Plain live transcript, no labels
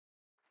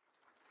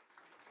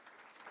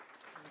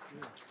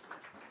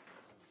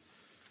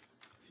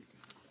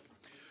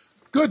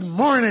Good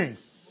morning.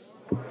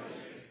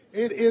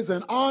 It is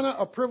an honor,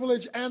 a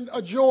privilege, and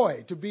a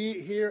joy to be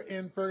here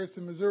in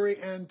Ferguson, Missouri,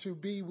 and to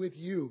be with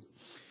you.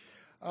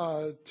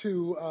 To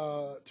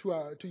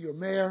your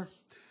mayor,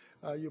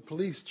 your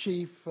police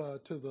chief,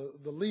 to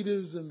the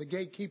leaders and the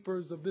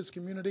gatekeepers of this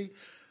community,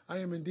 I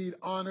am indeed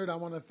honored. I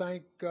want to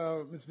thank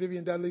Ms.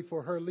 Vivian Dudley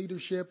for her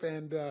leadership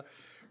and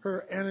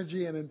her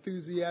energy and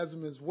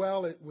enthusiasm as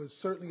well. It was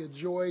certainly a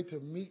joy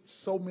to meet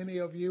so many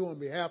of you on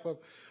behalf of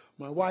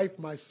my wife,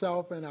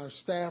 myself, and our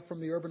staff from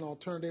the Urban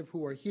Alternative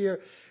who are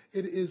here.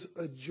 It is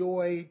a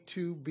joy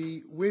to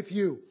be with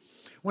you.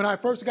 When I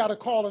first got a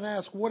call and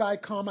asked, would I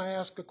come, I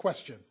asked a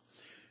question.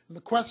 And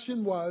the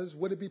question was,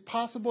 would it be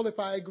possible if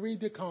I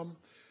agreed to come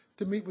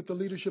to meet with the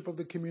leadership of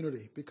the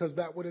community? Because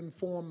that would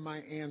inform my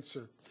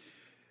answer.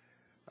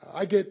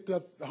 I get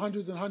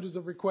hundreds and hundreds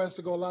of requests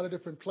to go a lot of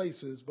different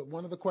places, but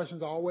one of the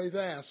questions I always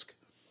ask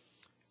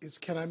is,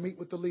 can I meet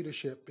with the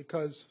leadership?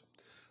 Because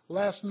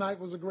last night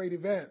was a great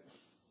event,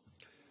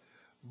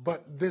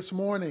 but this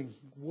morning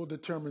will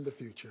determine the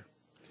future.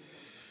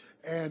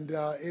 And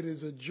it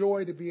is a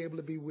joy to be able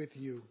to be with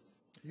you.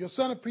 Your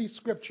centerpiece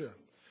scripture,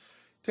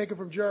 taken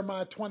from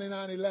Jeremiah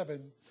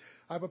 29:11.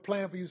 I have a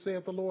plan for you,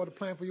 saith the Lord, a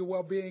plan for your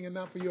well-being and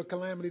not for your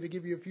calamity, to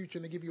give you a future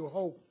and to give you a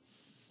hope.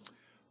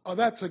 Oh,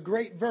 that's a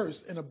great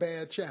verse in a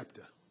bad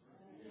chapter.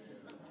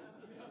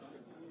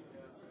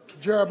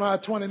 Jeremiah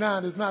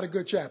 29 is not a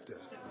good chapter.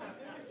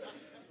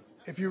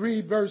 If you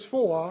read verse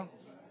 4,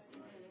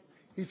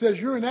 he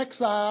says, you're in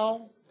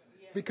exile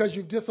because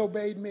you've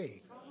disobeyed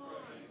me.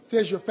 He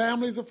says your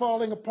families are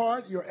falling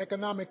apart, your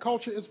economic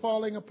culture is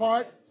falling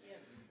apart,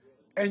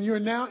 and you're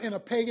now in a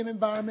pagan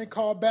environment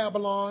called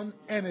Babylon,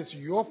 and it's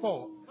your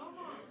fault.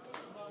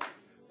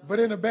 But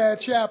in a bad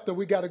chapter,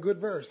 we got a good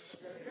verse.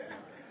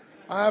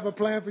 I have a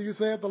plan for you,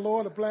 saith the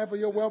Lord, a plan for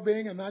your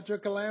well-being and not your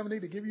calamity,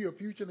 to give you a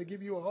future and to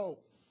give you a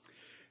hope.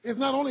 It's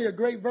not only a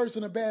great verse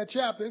in a bad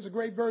chapter, it's a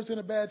great verse in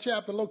a bad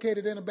chapter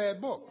located in a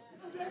bad book.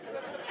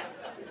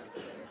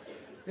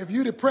 If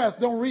you're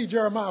depressed, don't read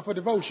Jeremiah for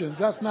devotions.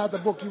 That's not the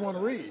book you want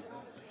to read.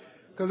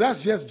 Because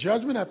that's just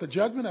judgment after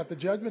judgment after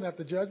judgment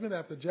after judgment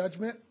after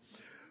judgment.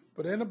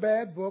 But in a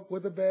bad book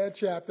with a bad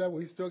chapter,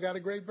 we still got a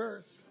great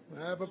verse.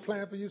 I have a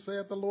plan for you,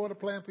 saith the Lord, a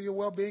plan for your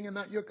well-being and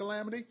not your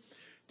calamity,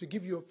 to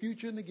give you a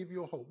future and to give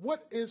you a hope.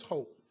 What is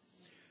hope?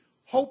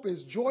 Hope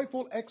is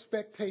joyful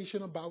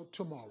expectation about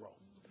tomorrow.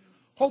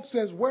 Hope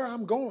says where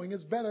I'm going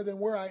is better than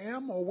where I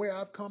am or where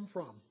I've come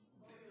from.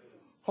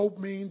 Hope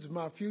means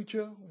my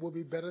future will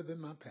be better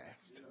than my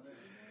past.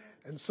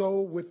 And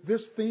so with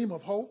this theme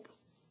of hope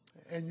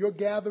and your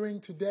gathering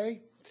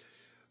today,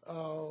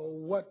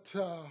 what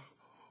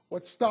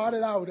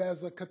started out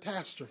as a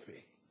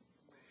catastrophe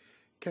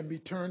can be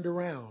turned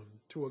around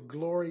to a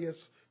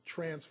glorious,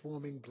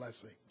 transforming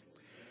blessing.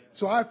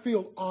 So I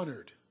feel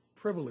honored,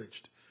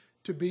 privileged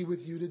to be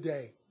with you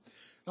today.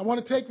 I want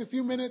to take the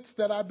few minutes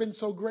that I've been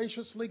so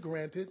graciously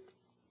granted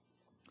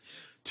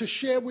to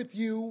share with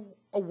you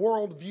a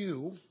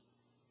worldview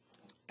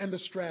and a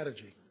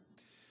strategy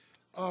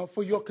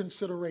for your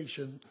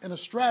consideration. And a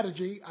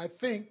strategy, I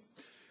think,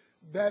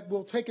 that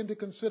will take into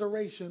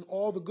consideration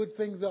all the good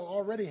things that are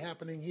already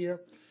happening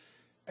here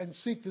and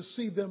seek to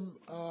see them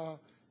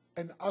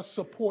and us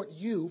support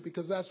you,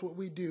 because that's what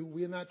we do.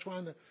 We are not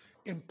trying to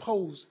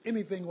impose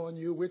anything on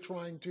you. We're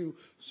trying to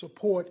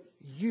support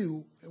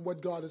you and what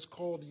God has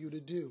called you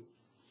to do.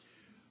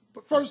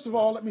 But first of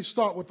all, let me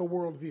start with the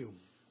worldview.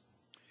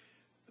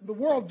 The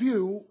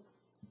worldview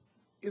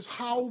is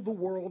how the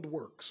world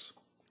works.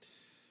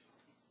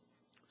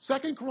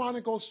 2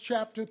 Chronicles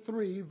chapter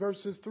 3,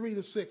 verses 3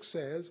 to 6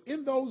 says,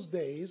 in those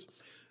days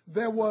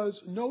there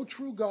was no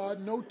true God,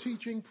 no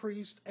teaching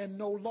priest, and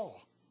no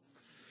law.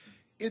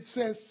 It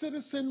says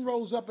citizen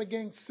rose up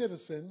against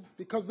citizen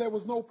because there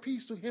was no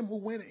peace to him who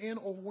went in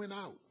or who went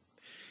out.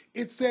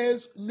 It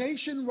says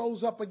nation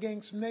rose up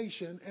against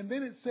nation, and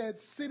then it said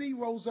city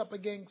rose up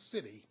against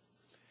city.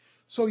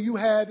 So you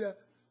had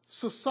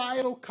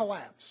societal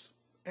collapse.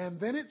 And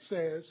then it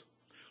says,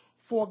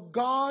 for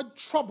God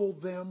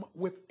troubled them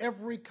with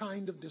every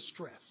kind of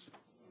distress.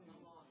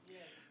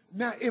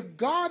 Now, if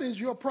God is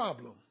your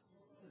problem,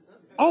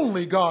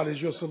 only God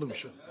is your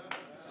solution.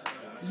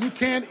 You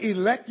can't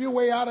elect your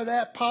way out of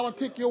that,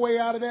 politic your way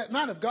out of that.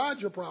 Not if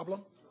God's your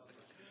problem.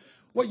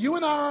 What you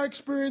and I are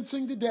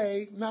experiencing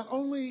today, not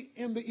only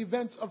in the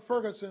events of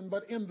Ferguson,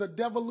 but in the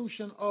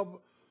devolution of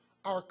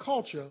our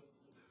culture,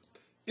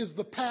 is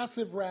the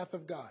passive wrath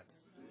of God.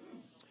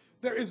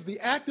 There is the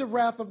active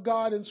wrath of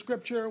God in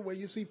Scripture where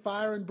you see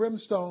fire and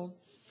brimstone.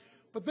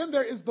 But then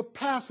there is the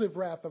passive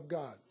wrath of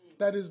God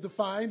that is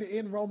defined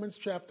in Romans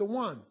chapter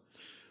 1.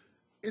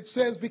 It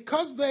says,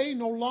 because they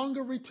no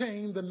longer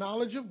retain the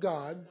knowledge of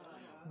God,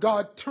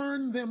 God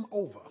turned them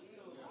over.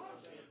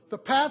 The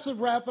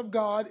passive wrath of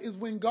God is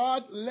when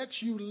God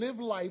lets you live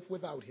life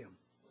without him.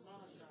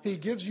 He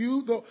gives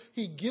you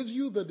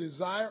the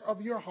desire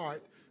of your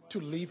heart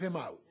to leave him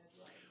out.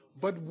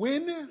 But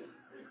when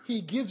he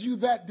gives you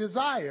that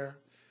desire,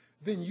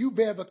 then you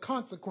bear the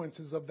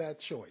consequences of that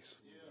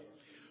choice.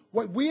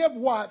 What we have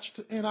watched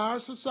in our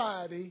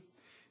society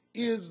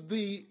is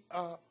the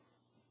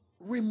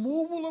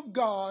removal of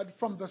God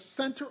from the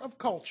center of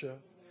culture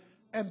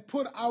and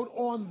put out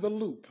on the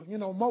loop. You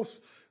know,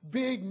 most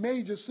big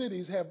major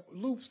cities have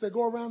loops that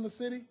go around the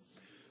city.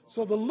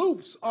 So the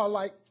loops are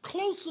like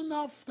close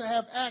enough to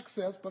have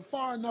access, but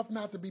far enough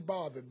not to be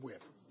bothered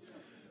with.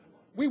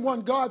 We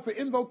want God for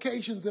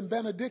invocations and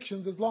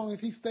benedictions as long as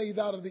he stays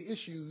out of the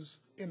issues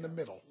in the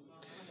middle.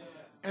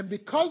 And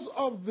because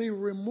of the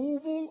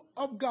removal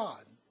of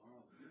God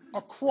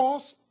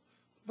across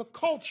the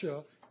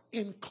culture,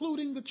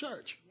 including the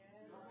church,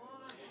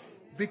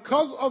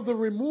 because of the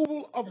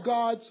removal of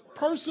God's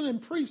person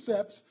and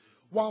precepts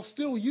while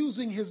still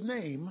using his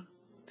name,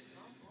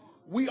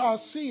 we are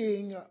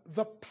seeing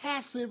the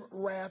passive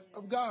wrath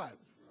of God.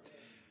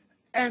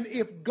 And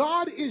if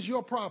God is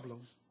your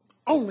problem,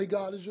 only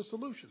God is your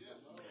solution.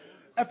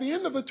 At the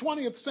end of the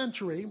 20th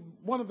century,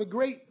 one of the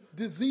great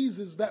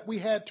diseases that we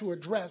had to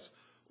address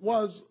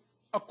was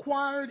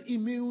acquired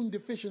immune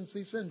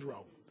deficiency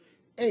syndrome,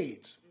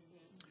 AIDS.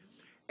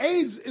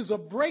 AIDS is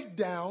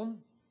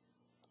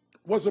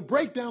was a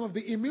breakdown of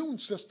the immune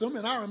system,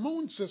 and our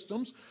immune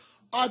systems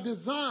are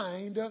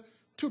designed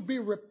to be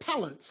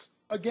repellents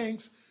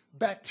against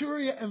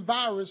bacteria and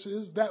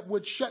viruses that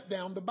would shut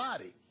down the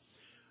body.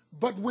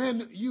 But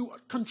when you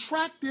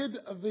contracted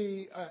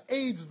the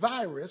AIDS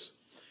virus,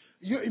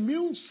 your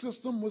immune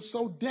system was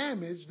so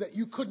damaged that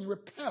you couldn't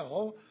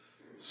repel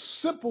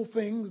simple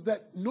things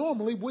that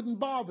normally wouldn't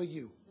bother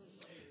you.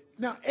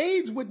 Now,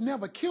 AIDS would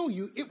never kill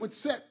you. It would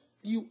set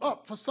you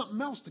up for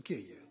something else to kill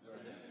you.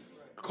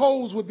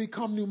 Colds would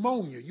become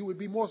pneumonia. You would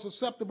be more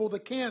susceptible to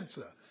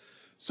cancer.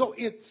 So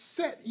it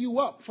set you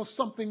up for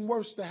something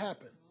worse to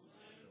happen.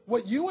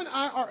 What you and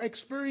I are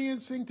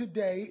experiencing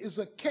today is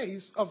a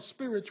case of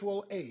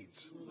spiritual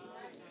AIDS.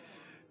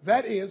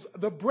 That is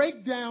the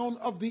breakdown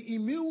of the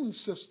immune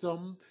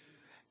system,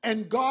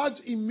 and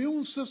God's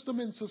immune system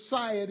in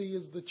society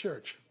is the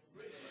church.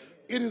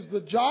 It is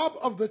the job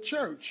of the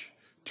church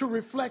to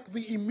reflect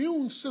the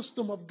immune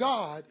system of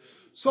God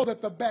so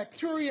that the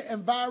bacteria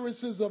and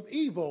viruses of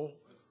evil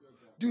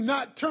do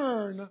not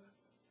turn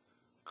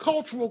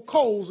cultural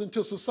colds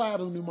into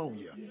societal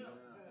pneumonia.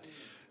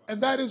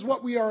 And that is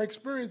what we are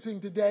experiencing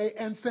today.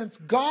 And since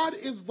God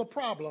is the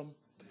problem,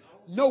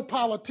 no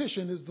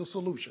politician is the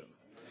solution.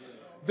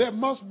 There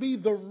must be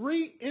the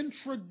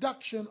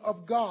reintroduction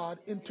of God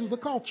into the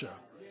culture.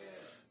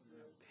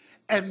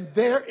 And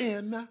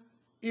therein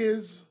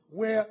is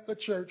where the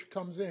church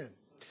comes in.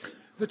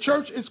 The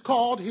church is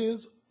called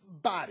his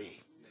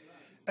body.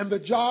 And the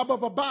job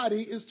of a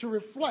body is to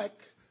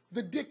reflect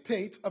the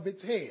dictates of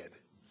its head.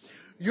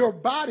 Your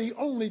body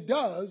only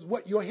does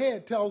what your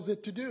head tells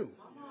it to do.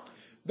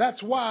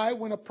 That's why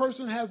when a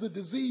person has a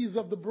disease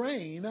of the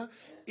brain,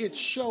 it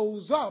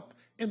shows up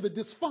in the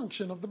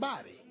dysfunction of the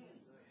body.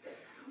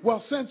 Well,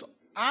 since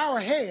our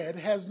head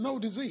has no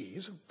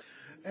disease,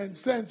 and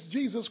since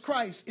Jesus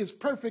Christ is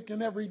perfect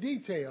in every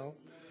detail,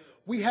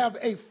 we have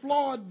a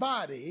flawed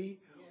body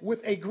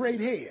with a great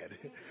head.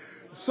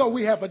 So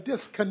we have a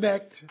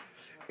disconnect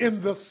in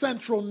the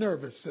central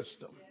nervous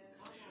system.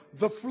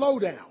 The flow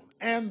down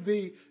and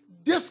the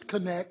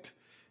disconnect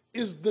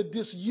is the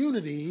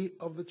disunity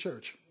of the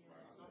church.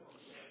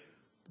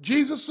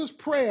 Jesus'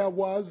 prayer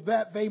was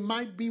that they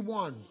might be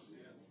one.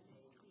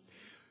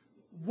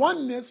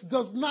 Oneness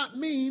does not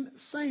mean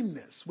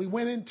sameness. We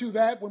went into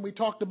that when we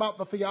talked about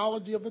the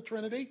theology of the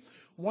Trinity.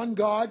 One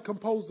God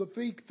composed of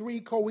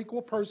three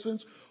co-equal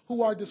persons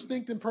who are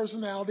distinct in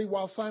personality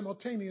while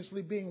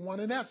simultaneously being one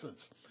in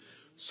essence.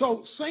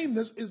 So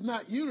sameness is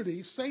not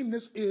unity.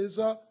 Sameness is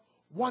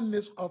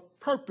oneness of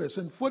purpose.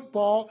 In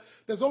football,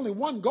 there's only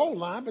one goal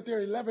line, but there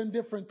are 11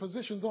 different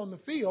positions on the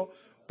field,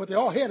 but they're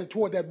all headed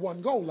toward that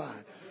one goal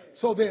line.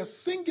 So they're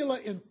singular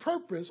in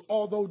purpose,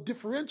 although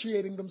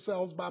differentiating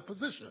themselves by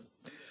position.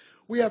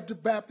 We have the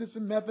Baptists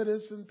and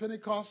Methodists and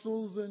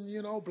Pentecostals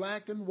and,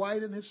 black and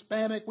white and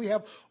Hispanic. We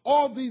have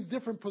all these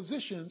different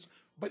positions,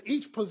 but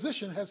each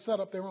position has set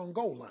up their own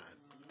goal line.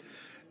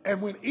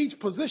 And when each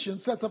position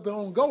sets up their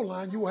own goal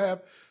line, you will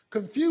have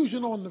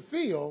confusion on the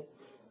field,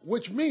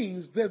 which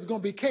means there's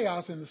going to be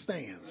chaos in the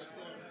stands.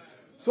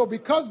 So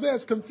because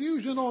there's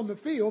confusion on the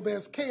field,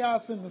 there's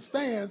chaos in the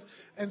stands,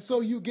 and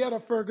so you get a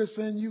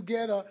Ferguson, you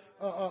get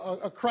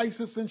a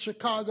crisis in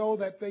Chicago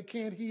that they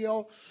can't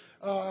heal,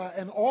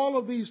 and all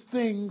of these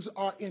things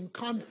are in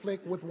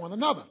conflict with one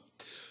another.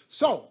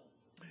 So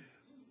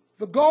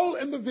the goal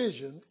and the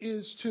vision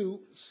is to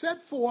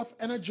set forth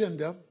an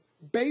agenda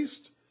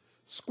based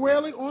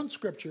squarely on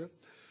Scripture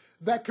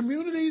that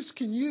communities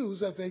can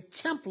use as a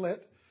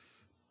template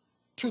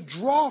to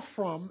draw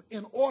from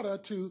in order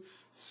to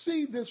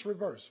see this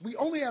reverse. We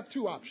only have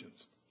two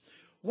options.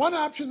 One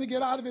option to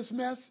get out of this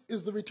mess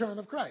is the return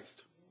of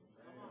Christ.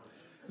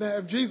 Now,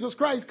 if Jesus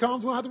Christ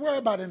comes, we don't have to worry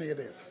about any of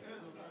this.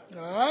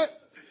 All right?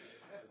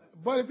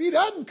 But if he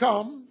doesn't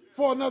come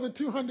for another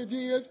 200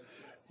 years,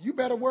 you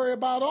better worry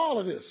about all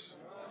of this.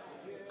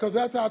 Because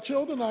that's our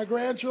children, our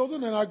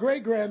grandchildren, and our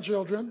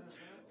great-grandchildren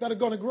that are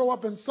going to grow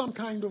up in some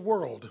kind of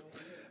world.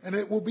 And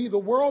it will be the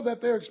world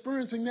that they're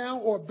experiencing now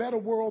or a better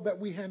world that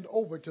we hand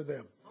over to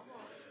them.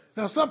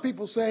 Now, some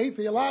people say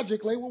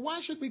theologically, well,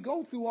 why should we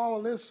go through all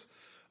of this,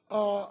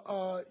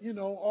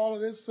 all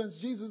of this since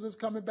Jesus is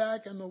coming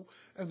back and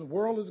the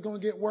world is going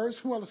to get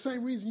worse? Well, the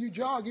same reason you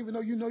jog, even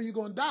though you know you're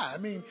going to die. I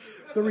mean,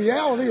 the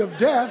reality of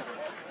death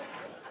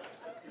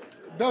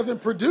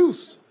doesn't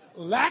produce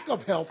lack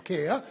of health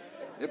care.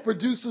 It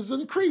produces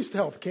increased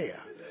health care.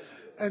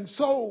 And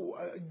so,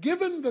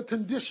 given the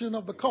condition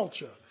of the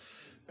culture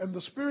and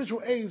the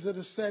spiritual age that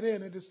is set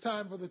in, it is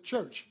time for the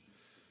church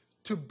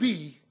to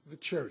be the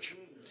church.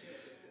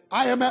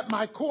 I am at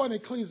my core an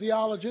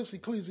ecclesiologist.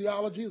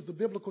 Ecclesiology is the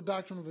biblical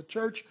doctrine of the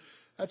church.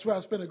 That's where I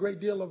spend a great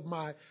deal of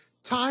my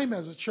time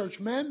as a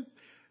churchman,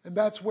 and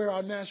that's where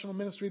our national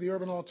ministry, the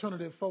Urban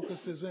Alternative,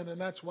 focuses in, and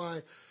that's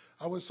why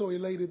I was so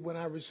elated when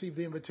I received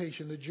the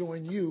invitation to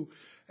join you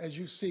as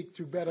you seek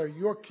to better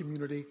your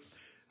community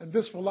and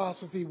this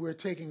philosophy we're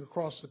taking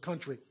across the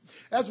country.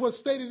 As was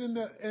stated in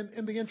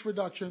the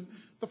introduction,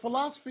 the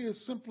philosophy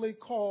is simply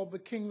called the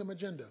Kingdom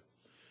Agenda.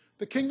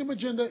 The Kingdom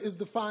Agenda is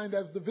defined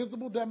as the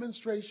visible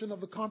demonstration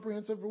of the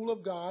comprehensive rule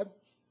of God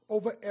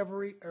over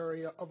every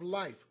area of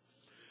life.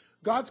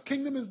 God's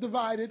kingdom is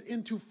divided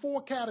into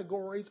 4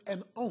 categories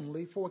and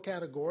only 4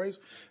 categories.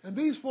 And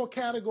these 4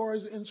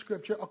 categories in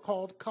Scripture are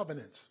called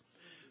covenants.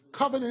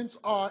 Covenants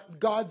are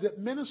God's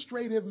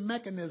administrative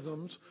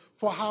mechanisms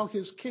for how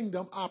his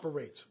kingdom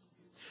operates.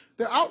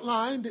 They're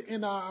outlined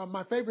in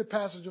my favorite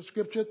passage of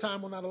Scripture.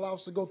 Time will not allow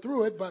us to go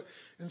through it, but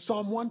in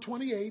Psalm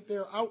 128,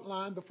 they're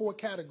outlined the 4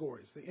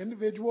 categories: the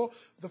individual,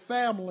 the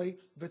family,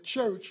 the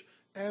church,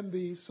 and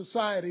the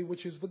society,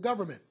 which is the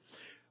government.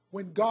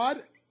 When God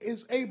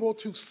is able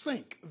to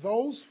sync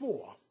those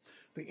 4,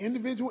 the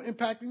individual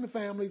impacting the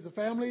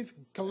families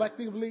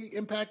collectively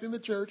impacting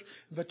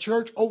the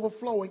church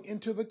overflowing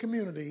into the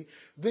community,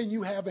 then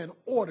you have an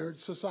ordered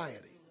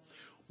society.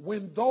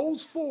 When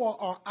those 4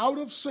 are out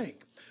of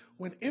sync,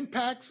 when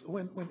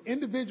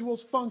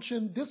individuals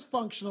function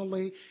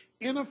dysfunctionally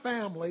in a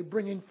family,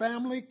 bringing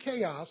family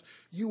chaos,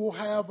 you will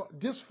have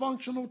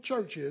dysfunctional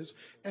churches,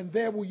 and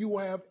you will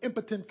have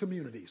impotent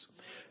communities.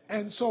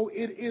 And so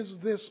it is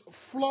this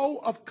flow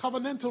of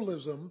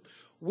covenantalism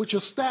which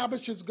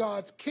establishes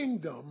God's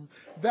kingdom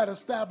that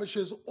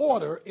establishes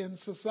order in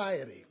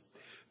society.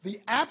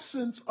 The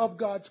absence of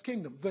God's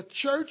kingdom. The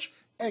church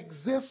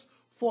exists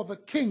for the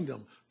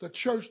kingdom. The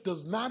church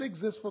does not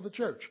exist for the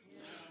church.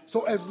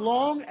 So as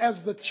long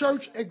as the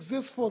church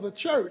exists for the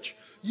church,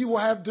 you will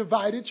have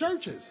divided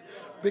churches,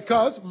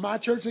 because my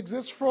church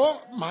exists for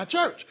my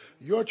church.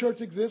 Your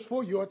church exists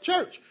for your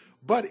church.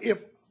 But if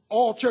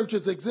all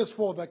churches exist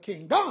for the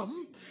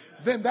kingdom,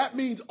 then that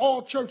means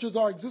all churches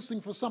are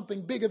existing for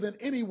something bigger than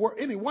any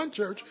one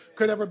church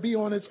could ever be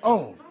on its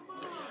own.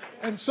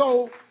 And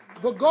so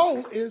the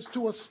goal is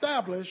to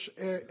establish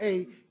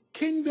a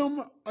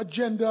kingdom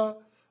agenda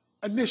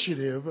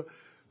initiative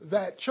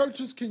that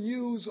churches can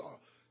use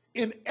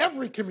in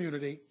every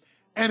community,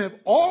 and if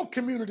all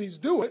communities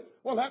do it,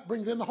 well, that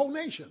brings in the whole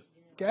nation,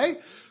 okay?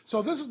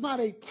 So this is not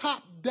a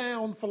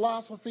top-down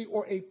philosophy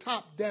or a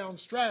top-down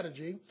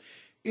strategy.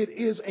 It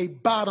is a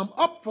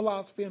bottom-up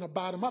philosophy and a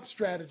bottom-up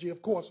strategy,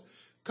 of course,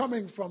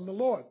 coming from the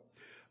Lord.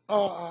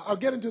 I'll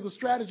get into the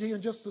strategy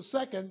in just a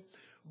second,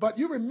 but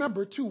you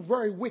remember 2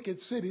 very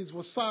wicked cities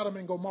was Sodom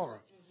and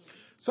Gomorrah.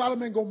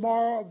 Sodom and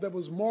Gomorrah, there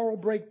was moral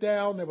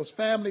breakdown, there was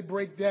family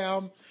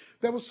breakdown,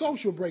 there was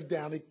social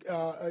breakdown.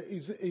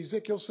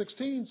 Ezekiel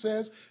 16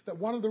 says that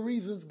one of the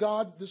reasons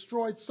God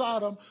destroyed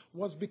Sodom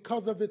was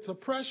because of its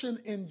oppression,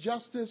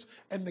 injustice,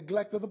 and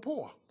neglect of the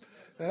poor.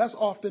 Now, that's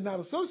often not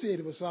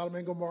associated with Sodom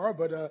and Gomorrah,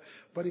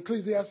 but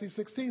Ecclesiastes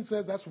 16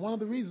 says that's one of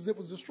the reasons it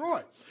was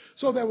destroyed.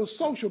 So there was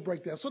social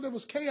breakdown. So there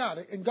was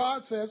chaotic. And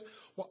God says,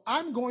 well,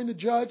 I'm going to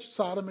judge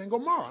Sodom and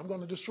Gomorrah. I'm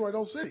going to destroy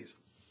those cities.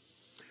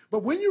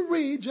 But when you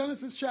read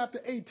Genesis chapter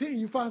 18,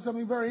 you find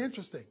something very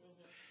interesting.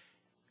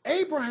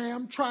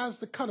 Abraham tries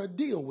to cut a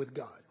deal with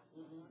God.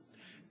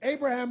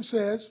 Abraham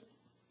says,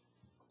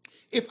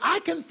 if I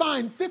can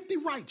find 50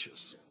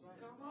 righteous,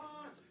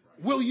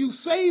 will you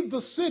save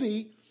the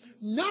city,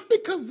 not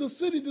because the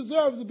city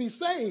deserves to be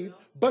saved,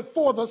 but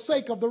for the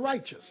sake of the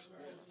righteous?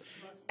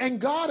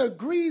 And God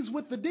agrees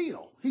with the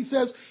deal. He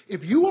says,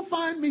 if you will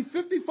find me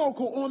 50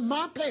 folk on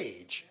my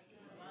page,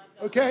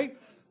 okay,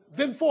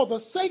 then for the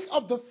sake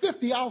of the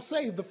 50, I'll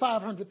save the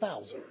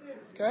 500,000.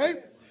 Okay?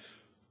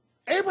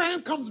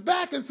 Abraham comes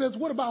back and says,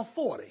 what about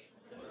 40?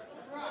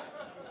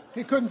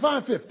 He couldn't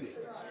find 50.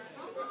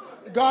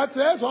 God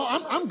says,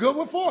 well, I'm good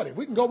with 40.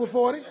 We can go with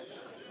 40.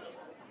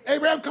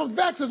 Abraham comes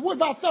back and says, what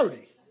about 30?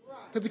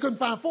 Because he couldn't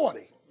find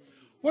 40.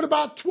 What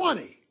about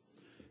 20?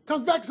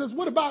 Comes back and says,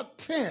 what about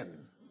 10?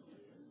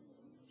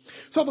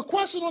 So the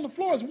question on the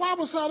floor is, why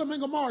was Sodom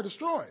and Gomorrah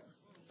destroyed?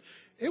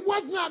 It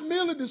was not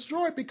merely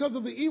destroyed because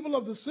of the evil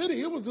of the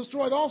city. It was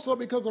destroyed also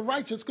because the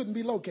righteous couldn't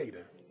be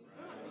located.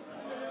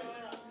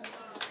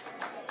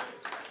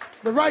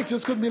 The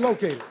righteous couldn't be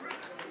located.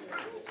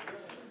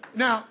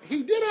 Now,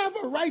 he did have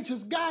a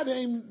righteous guy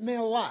named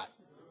Lot.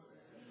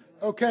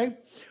 Okay?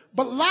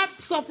 But Lot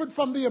suffered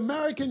from the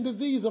American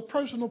disease of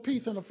personal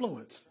peace and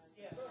affluence.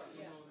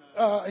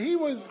 He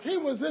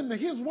was in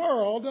his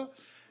world,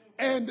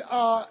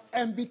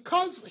 And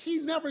because he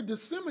never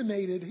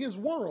disseminated his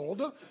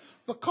world,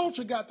 the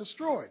culture got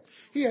destroyed.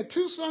 He had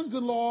 2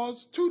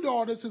 sons-in-laws, 2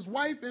 daughters, his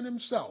wife, and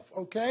himself,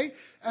 okay?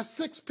 As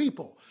 6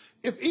 people.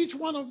 If each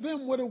one of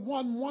them would have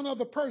won one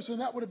other person,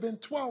 that would have been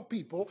 12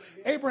 people.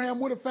 Abraham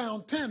would have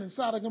found 10, and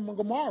Sodom and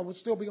Gomorrah would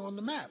still be on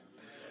the map.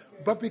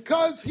 But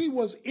because he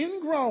was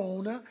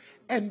ingrown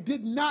and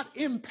did not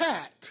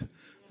impact,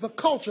 the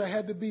culture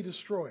had to be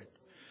destroyed.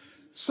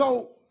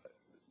 So,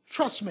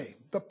 trust me,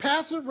 the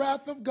passive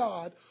wrath of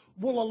God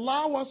will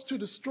allow us to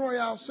destroy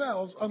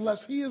ourselves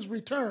unless he is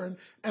returned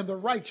and the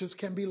righteous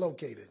can be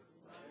located.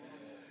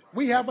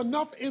 We have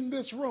enough in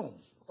this room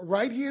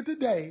right here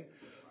today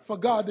for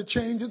God to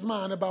change his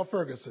mind about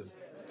Ferguson.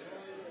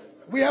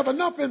 We have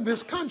enough in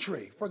this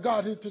country for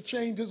God to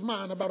change his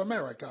mind about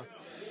America.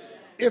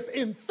 If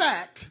in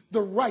fact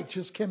the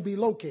righteous can be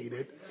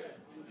located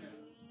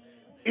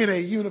in a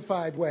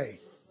unified way.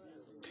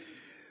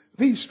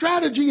 The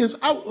strategy is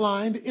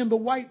outlined in the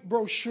white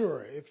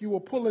brochure. If you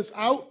will pull this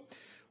out,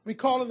 we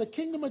call it a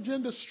Kingdom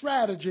Agenda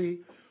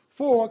Strategy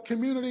for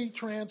Community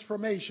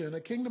Transformation.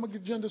 A Kingdom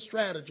Agenda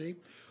Strategy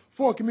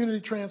for Community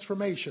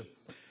Transformation.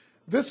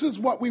 This is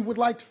what we would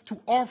like to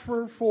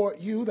offer for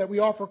you, that we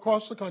offer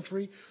across the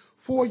country,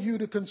 for you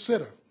to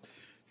consider.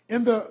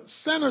 In the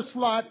center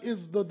slot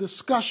is the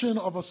discussion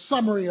of a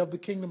summary of the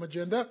Kingdom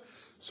Agenda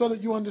so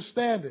that you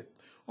understand it.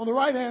 On the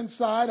right-hand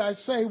side, I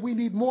say we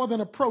need more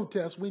than a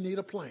protest, we need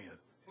a plan.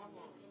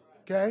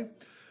 Okay?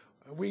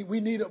 We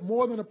need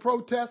more than a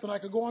protest, and I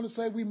could go on to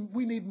say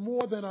we need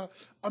more than a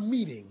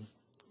meeting.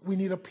 We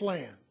need a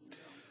plan.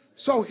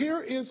 So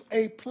here is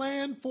a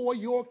plan for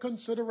your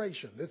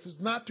consideration. This is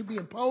not to be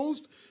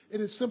imposed. It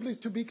is simply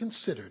to be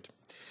considered.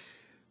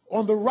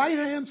 On the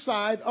right-hand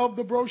side of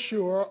the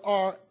brochure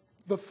are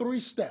the 3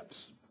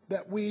 steps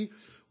that we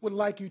would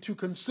like you to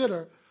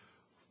consider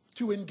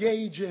to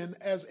engage in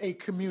as a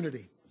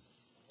community.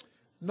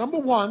 Number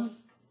 1,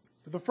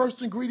 the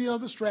first ingredient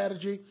of the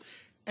strategy,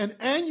 an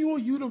annual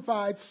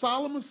unified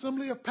solemn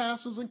assembly of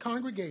pastors and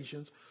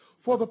congregations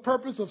for the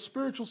purpose of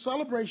spiritual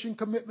celebration,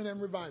 commitment,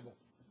 and revival.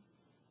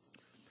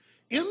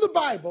 In the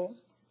Bible,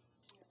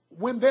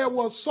 when there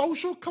was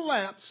social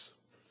collapse,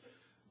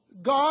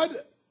 God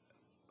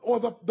or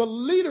the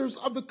leaders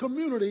of the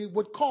community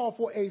would call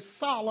for a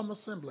solemn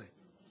assembly.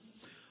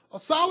 A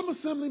solemn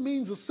assembly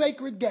means a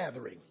sacred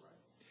gathering.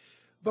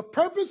 The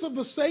purpose of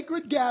the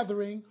sacred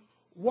gathering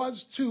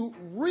was to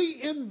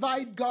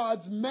re-invite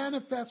God's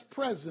manifest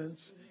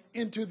presence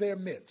into their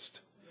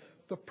midst.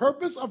 The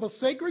purpose of a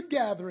sacred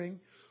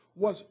gathering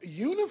was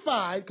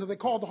unified, because they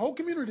called the whole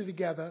community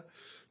together,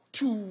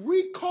 to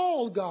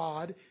recall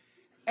God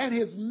and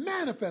his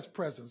manifest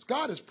presence.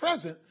 God is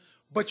present,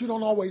 but you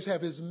don't always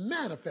have his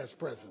manifest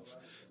presence.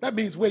 That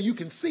means where you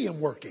can see him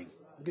working.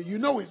 You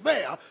know he's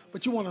there,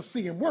 but you want to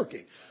see him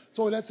working.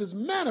 So that's his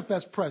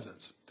manifest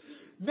presence.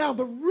 Now,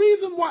 the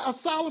reason why a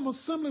solemn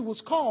assembly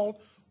was called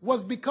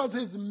was because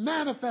his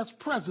manifest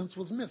presence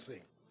was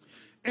missing.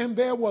 And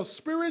there was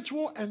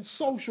spiritual and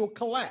social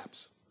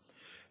collapse.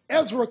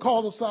 Ezra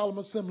called a solemn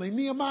assembly.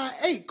 Nehemiah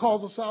 8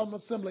 calls a solemn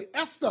assembly.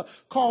 Esther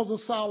calls a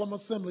solemn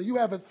assembly. You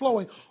have it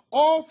flowing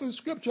all through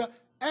Scripture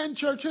and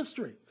church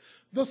history.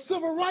 The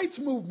civil rights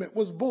movement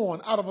was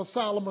born out of a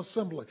solemn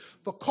assembly.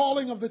 The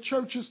calling of the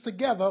churches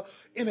together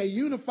in a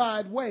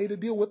unified way to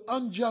deal with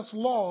unjust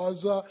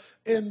laws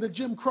in the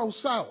Jim Crow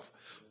South.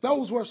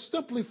 Those were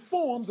simply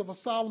forms of a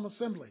solemn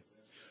assembly.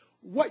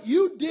 What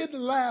you did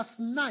last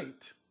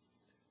night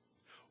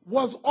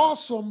was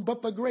awesome,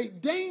 but the great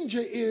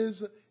danger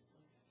is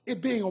it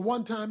being a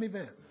one-time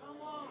event.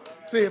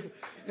 See,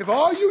 if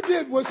all you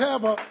did was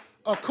have a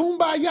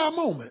kumbaya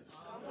moment,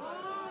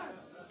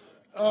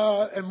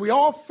 and we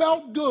all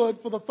felt good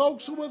for the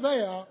folks who were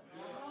there,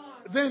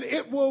 then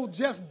it will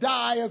just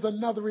die as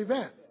another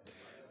event.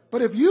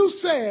 But if you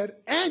said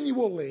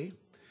annually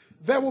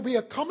there will be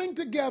a coming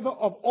together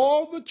of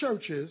all the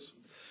churches,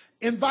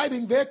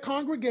 inviting their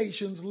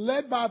congregations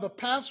led by the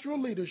pastoral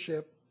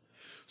leadership,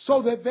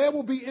 so that there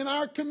will be in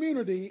our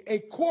community a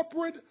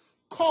corporate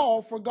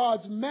call for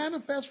God's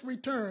manifest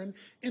return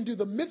into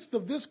the midst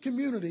of this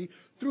community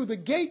through the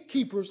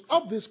gatekeepers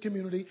of this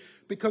community,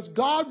 because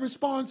God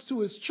responds to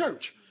his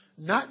church,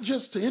 not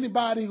just to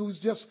anybody who's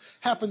just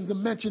happened to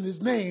mention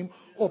his name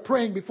or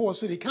praying before a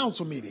city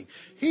council meeting.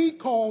 He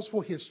calls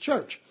for his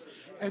church.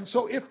 And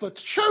so if the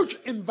church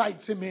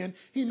invites him in,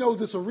 he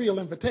knows it's a real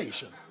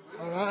invitation.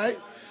 All right?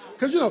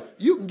 Because,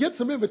 you can get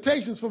some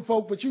invitations from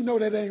folk, but you know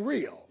that ain't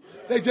real.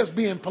 They're just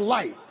being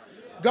polite.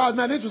 God's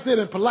not interested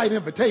in polite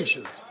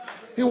invitations.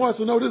 He wants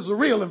to know this is a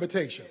real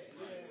invitation.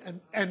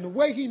 And the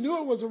way he knew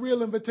it was a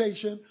real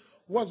invitation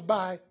was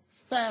by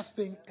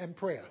fasting and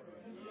prayer.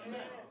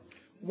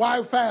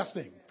 Why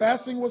fasting?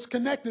 Fasting was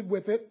connected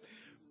with it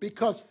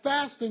because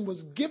fasting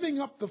was giving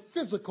up the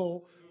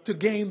physical to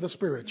gain the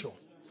spiritual.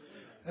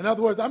 In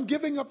other words, I'm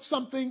giving up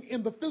something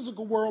in the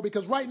physical world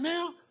because right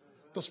now,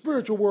 the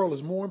spiritual world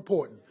is more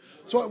important.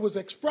 So it was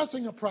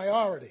expressing a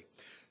priority.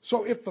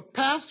 So if the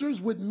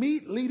pastors would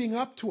meet leading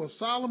up to a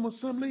solemn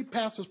assembly,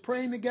 pastors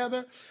praying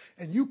together,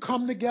 and you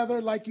come together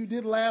like you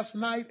did last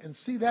night and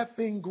see that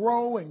thing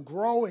grow and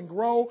grow and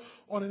grow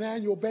on an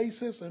annual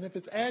basis, and if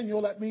it's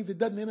annual, that means it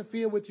doesn't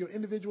interfere with your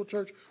individual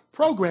church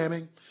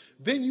programming,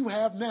 then you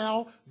have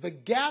now the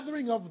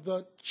gathering of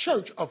the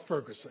church of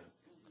Ferguson,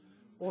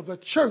 or the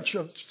church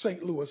of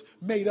St. Louis,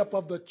 made up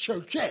of the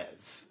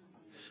churches.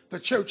 The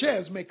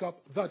churches make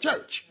up the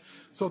church,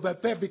 so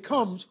that there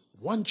becomes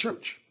one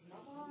church.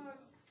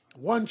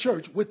 One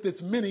church with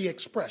its many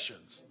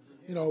expressions,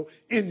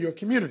 in your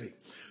community.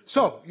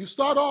 So you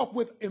start off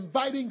with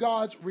inviting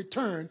God's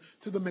return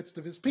to the midst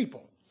of his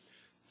people.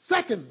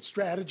 Second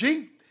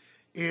strategy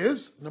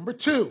is number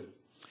 2,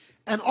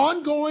 an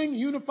ongoing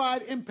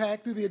unified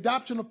impact through the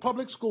adoption of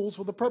public schools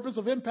for the purpose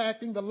of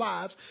impacting the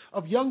lives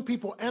of young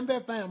people and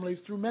their families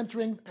through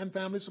mentoring and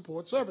family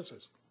support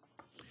services.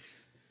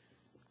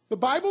 The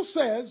Bible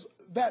says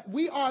that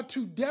we are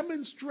to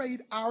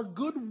demonstrate our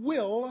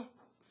goodwill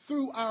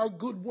through our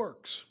good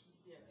works.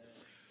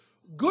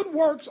 Good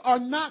works are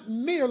not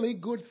merely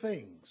good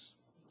things.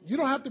 You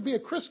don't have to be a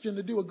Christian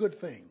to do a good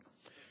thing.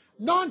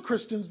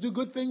 Non-Christians do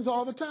good things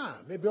all the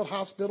time. They build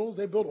hospitals,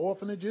 they build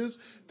orphanages,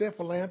 they're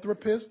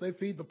philanthropists, they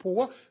feed the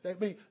poor.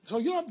 So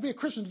you don't have to be a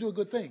Christian to do a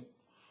good thing.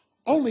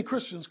 Only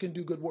Christians can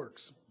do good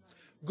works.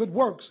 Good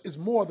works is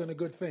more than a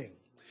good thing.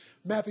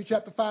 Matthew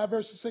chapter 5,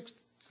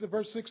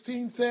 verse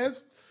 16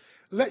 says,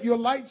 "Let your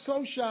light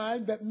so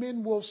shine that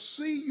men will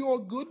see your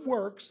good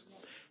works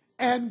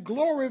and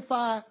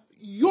glorify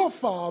your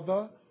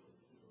Father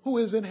who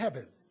is in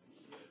heaven."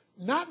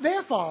 Not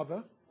their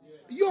Father,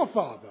 your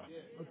Father,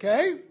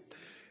 okay?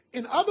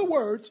 In other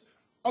words,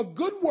 a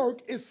good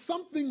work is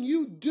something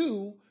you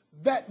do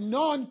that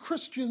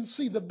non-Christians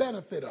see the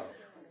benefit of,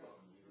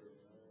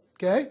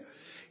 okay?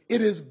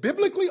 It is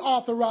biblically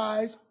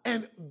authorized,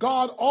 and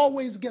God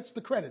always gets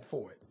the credit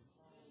for it.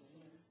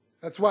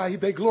 That's why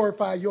they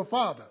glorify your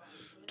Father.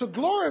 To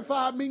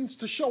glorify means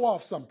to show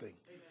off something,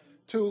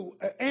 to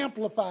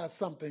amplify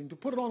something, to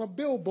put it on a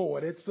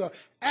billboard. It's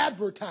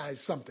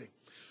advertise something.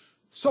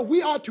 So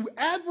we are to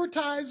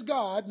advertise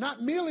God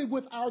not merely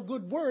with our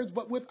good words,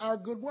 but with our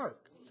good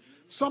work,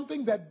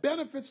 something that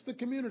benefits the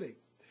community.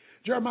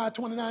 Jeremiah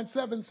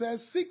 29:7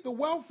 says, "Seek the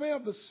welfare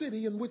of the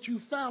city in which you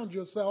found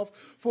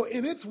yourself, for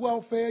in its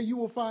welfare you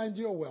will find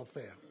your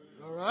welfare."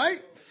 All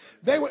right?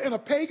 They were in a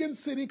pagan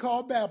city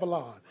called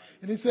Babylon.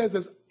 And he says,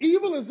 as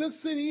evil as this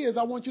city is,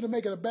 I want you to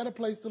make it a better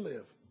place to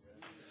live.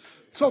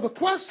 So the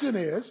question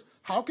is,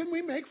 how can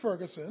we make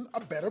Ferguson a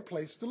better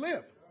place to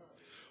live?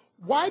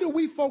 Why do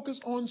we focus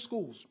on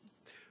schools?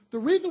 The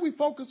reason we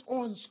focus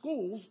on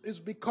schools is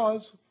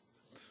because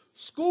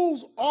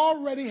schools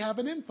already have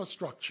an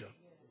infrastructure.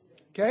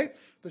 Okay?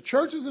 The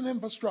church is an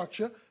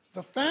infrastructure,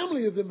 the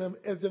family is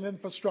an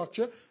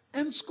infrastructure,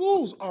 and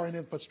schools are an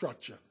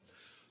infrastructure.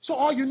 So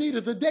all you need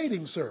is a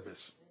dating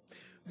service.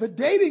 The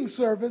dating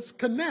service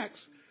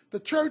connects the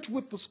church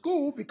with the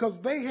school because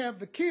they have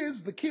the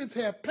kids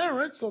have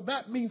parents, so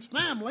that means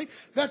family.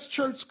 That's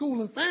church,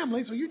 school, and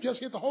family, so you just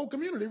hit the whole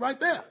community right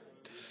there.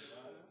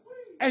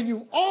 And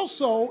you've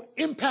also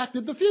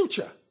impacted the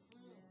future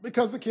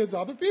because the kids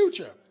are the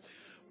future.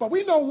 But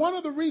we know one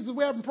of the reasons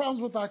we're having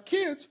problems with our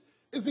kids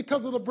is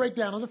because of the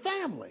breakdown of the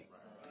family.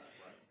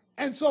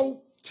 And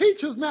so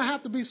teachers now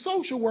have to be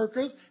social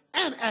workers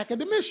and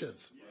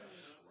academicians.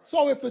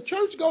 So if the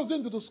church goes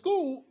into the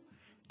school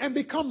and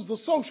becomes the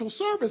social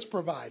service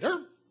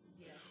provider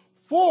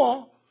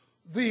for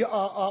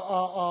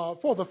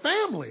the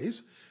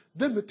families,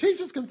 then the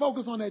teachers can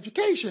focus on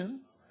education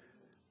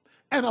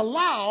and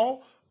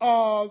allow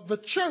the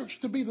church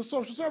to be the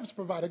social service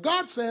provider.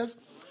 God says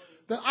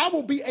that I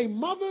will be a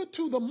mother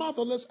to the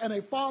motherless and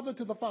a father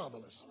to the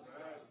fatherless.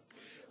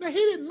 Now, he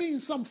didn't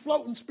mean some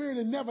floating spirit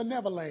in Never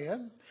Never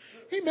Land.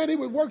 He meant he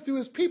would work through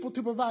his people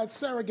to provide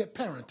surrogate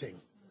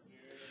parenting.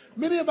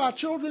 Many of our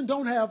children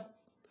don't have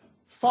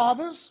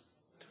fathers,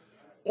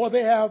 or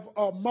they have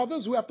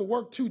mothers who have to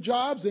work 2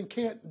 jobs and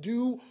can't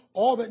do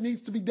all that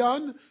needs to be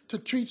done to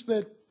teach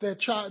their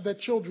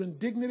children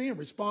dignity and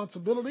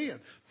responsibility and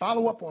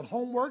follow up on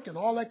homework and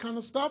all that kind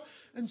of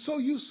stuff. And so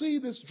you see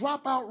this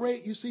dropout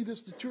rate, you see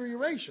this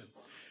deterioration.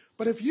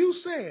 But if you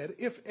said,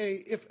 if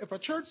a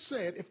church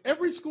said, if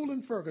every school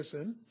in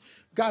Ferguson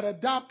got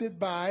adopted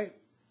by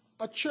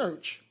a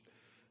church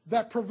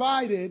that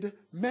provided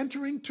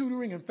mentoring,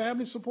 tutoring, and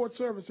family support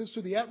services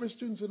to the at-risk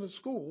students in the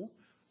school,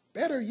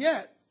 better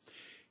yet,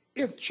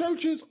 if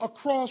churches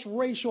across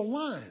racial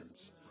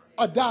lines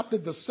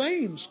adopted the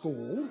same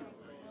school,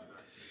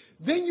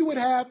 then you would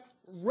have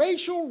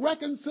racial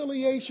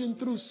reconciliation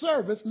through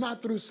service,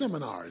 not through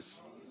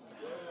seminars.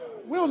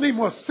 We don't need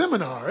more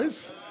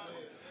seminars.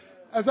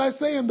 As I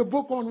say in the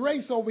book on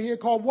race over here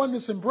called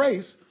Oneness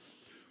Embrace,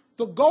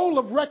 the goal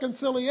of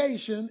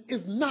reconciliation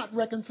is not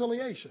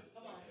reconciliation.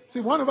 See,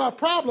 one of our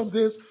problems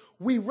is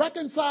we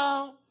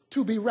reconcile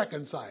to be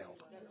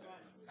reconciled.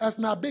 That's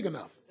not big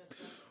enough.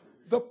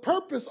 The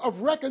purpose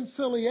of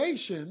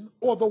reconciliation,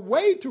 or the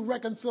way to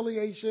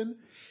reconciliation,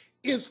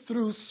 is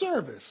through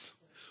service.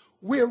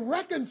 we're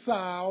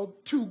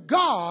reconciled to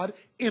God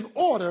in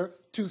order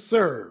to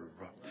serve.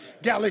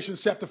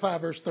 Galatians chapter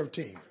 5, verse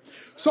 13.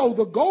 So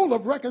the goal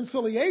of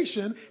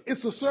reconciliation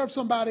is to serve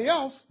somebody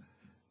else.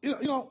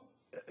 When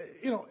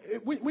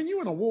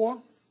you're in a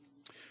war,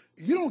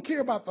 you don't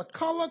care about the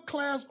color,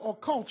 class, or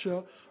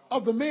culture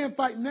of the man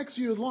fighting next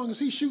to you as long as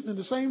he's shooting in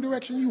the same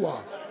direction you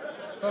are.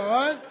 All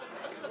right?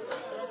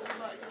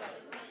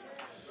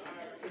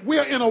 We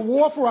are in a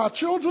war for our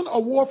children, a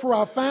war for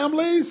our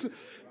families.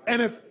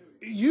 And if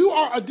you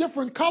are a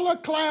different color,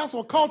 class,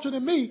 or culture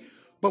than me,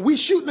 but we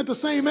shooting at the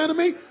same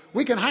enemy,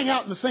 we can hang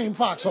out in the same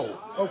foxhole,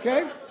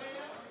 okay?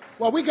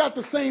 Well, we got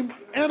the same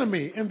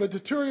enemy in the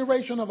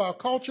deterioration of our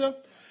culture.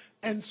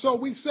 And so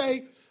we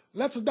say,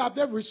 let's adopt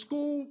every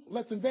school.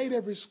 Let's invade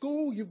every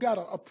school. You've got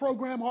a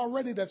program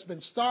already that's been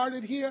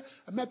started here.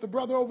 I met the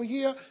brother over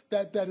here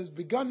that has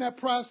begun that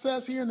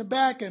process here in the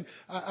back. And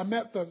I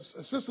met the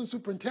assistant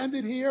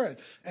superintendent here,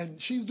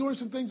 and she's doing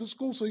some things at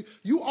school. So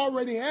you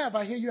already have,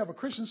 I hear you have a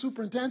Christian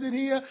superintendent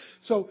here.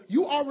 So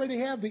you already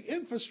have the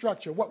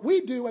infrastructure. What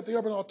we do at the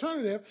Urban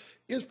Alternative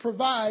is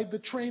provide the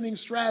training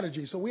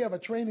strategy. So we have a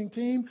training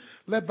team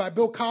led by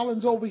Bill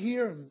Collins over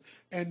here,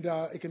 and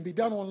it can be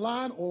done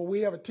online, or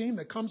we have a team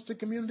that comes to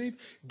communities,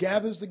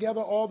 gathers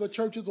together all the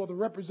churches or the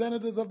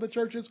representatives of the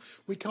churches.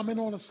 We come in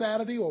on a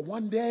Saturday or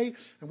one day,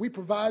 and we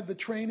provide the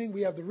training.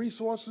 We have the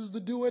resources to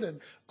do it, and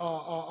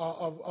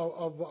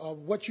of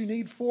what you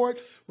need for it.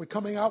 We're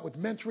coming out with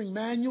mentoring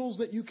manuals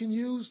that you can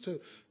use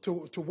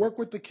to work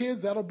with the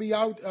kids. That'll be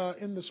out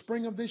in the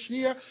spring of this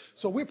year.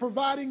 So we're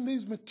providing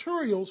these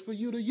materials for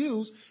you to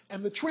use,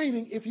 and the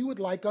training if you would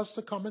like us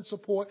to come and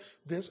support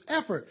this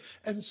effort.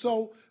 And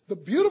so the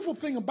beautiful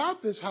thing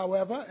about this,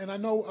 however, and I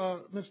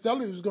know Ms.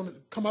 Dudley is going to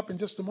come up in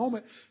just a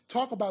moment,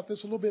 talk about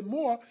this a little bit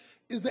more,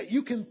 is that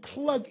you can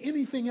plug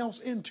anything else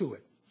into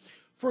it.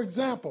 For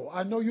example,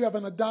 I know you have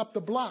an adopt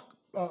the block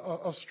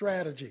a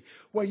strategy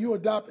where you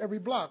adopt every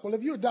block. Well,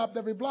 if you adopt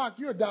every block,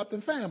 you're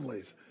adopting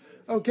families.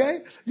 Okay?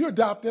 You're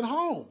adopting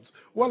homes.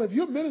 Well, if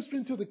you're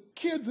ministering to the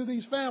kids of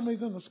these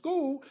families in the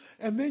school,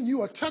 and then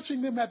you are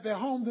touching them at their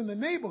homes in the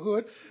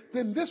neighborhood,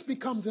 then this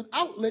becomes an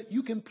outlet.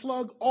 You can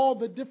plug all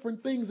the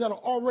different things that are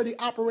already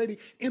operating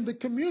in the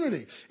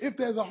community. If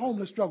there's a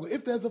homeless struggle,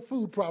 if there's a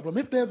food problem,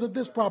 if there's a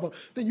this problem,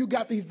 then you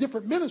got these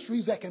different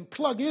ministries that can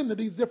plug into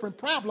these different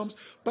problems,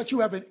 but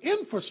you have an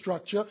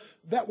infrastructure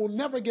that will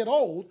never get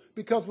old,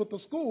 because with the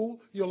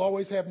school, you'll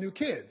always have new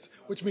kids,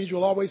 which means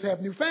you'll always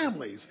have new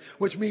families,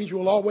 which means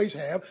you'll always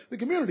have the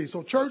community.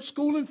 So church,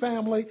 school, and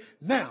family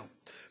now.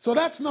 So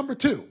that's number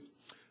 2.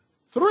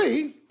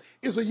 3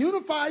 is a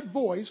unified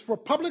voice for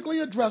publicly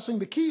addressing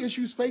the key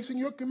issues facing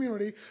your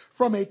community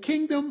from a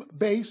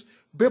kingdom-based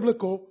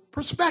biblical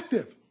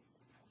perspective.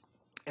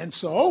 And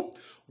so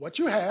what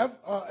you have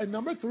in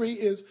number 3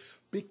 is,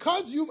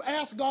 because you've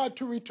asked God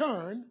to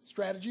return,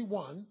 strategy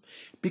 1,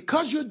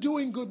 because you're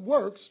doing good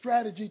work,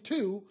 strategy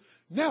 2,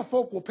 now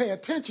folk will pay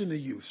attention to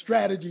you,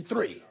 strategy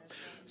 3.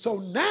 So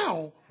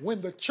now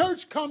when the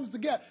church comes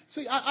together,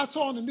 see, I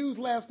saw on the news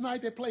last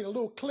night, they played a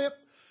little clip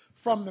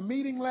from the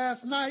meeting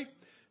last night.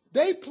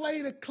 They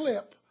played a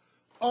clip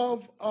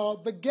of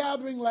the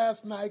gathering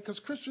last night because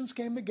Christians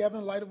came together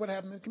in light of what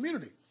happened in the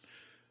community.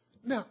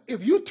 Now,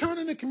 if you're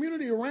turning the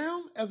community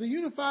around as a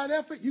unified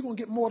effort, you're going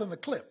to get more than a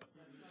clip.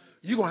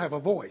 You're going to have a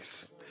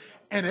voice.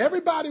 And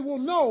everybody will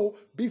know,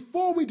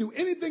 before we do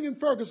anything in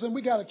Ferguson,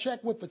 we got to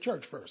check with the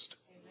church first.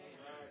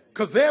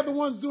 Because they're the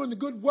ones doing the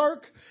good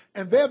work,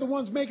 and they're the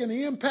ones making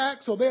the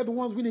impact, so they're the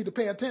ones we need to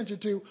pay attention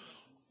to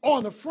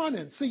on the front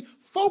end. See,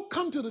 folk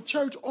come to the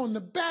church on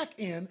the back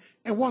end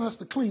and want us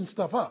to clean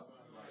stuff up.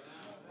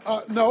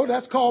 No,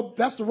 that's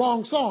the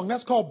wrong song.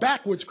 That's called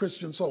backwards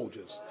Christian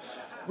soldiers.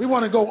 We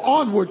want to go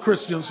onward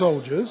Christian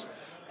soldiers,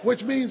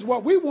 which means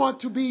what we want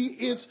to be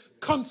is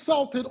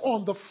consulted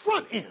on the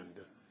front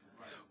end.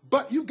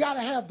 But you got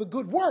to have the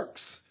good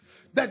works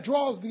that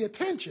draws the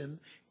attention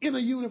in a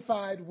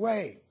unified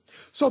way.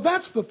 So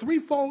that's the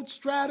threefold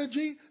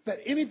strategy that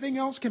anything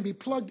else can be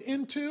plugged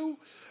into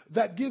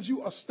that gives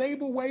you a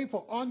stable way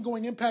for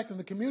ongoing impact in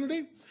the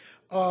community.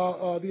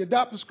 The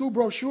Adopt a School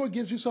brochure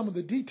gives you some of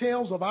the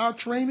details of our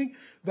training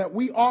that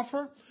we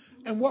offer.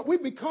 And what we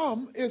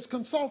become is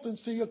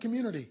consultants to your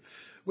community.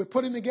 We're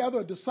putting together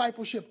a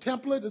discipleship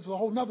template. This is a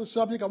whole nother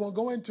subject. I won't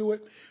go into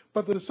it.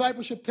 But the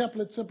discipleship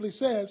template simply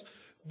says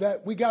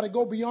that we got to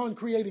go beyond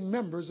creating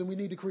members and we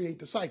need to create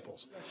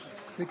disciples.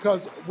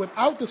 Because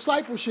without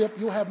discipleship,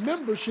 you'll have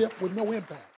membership with no impact.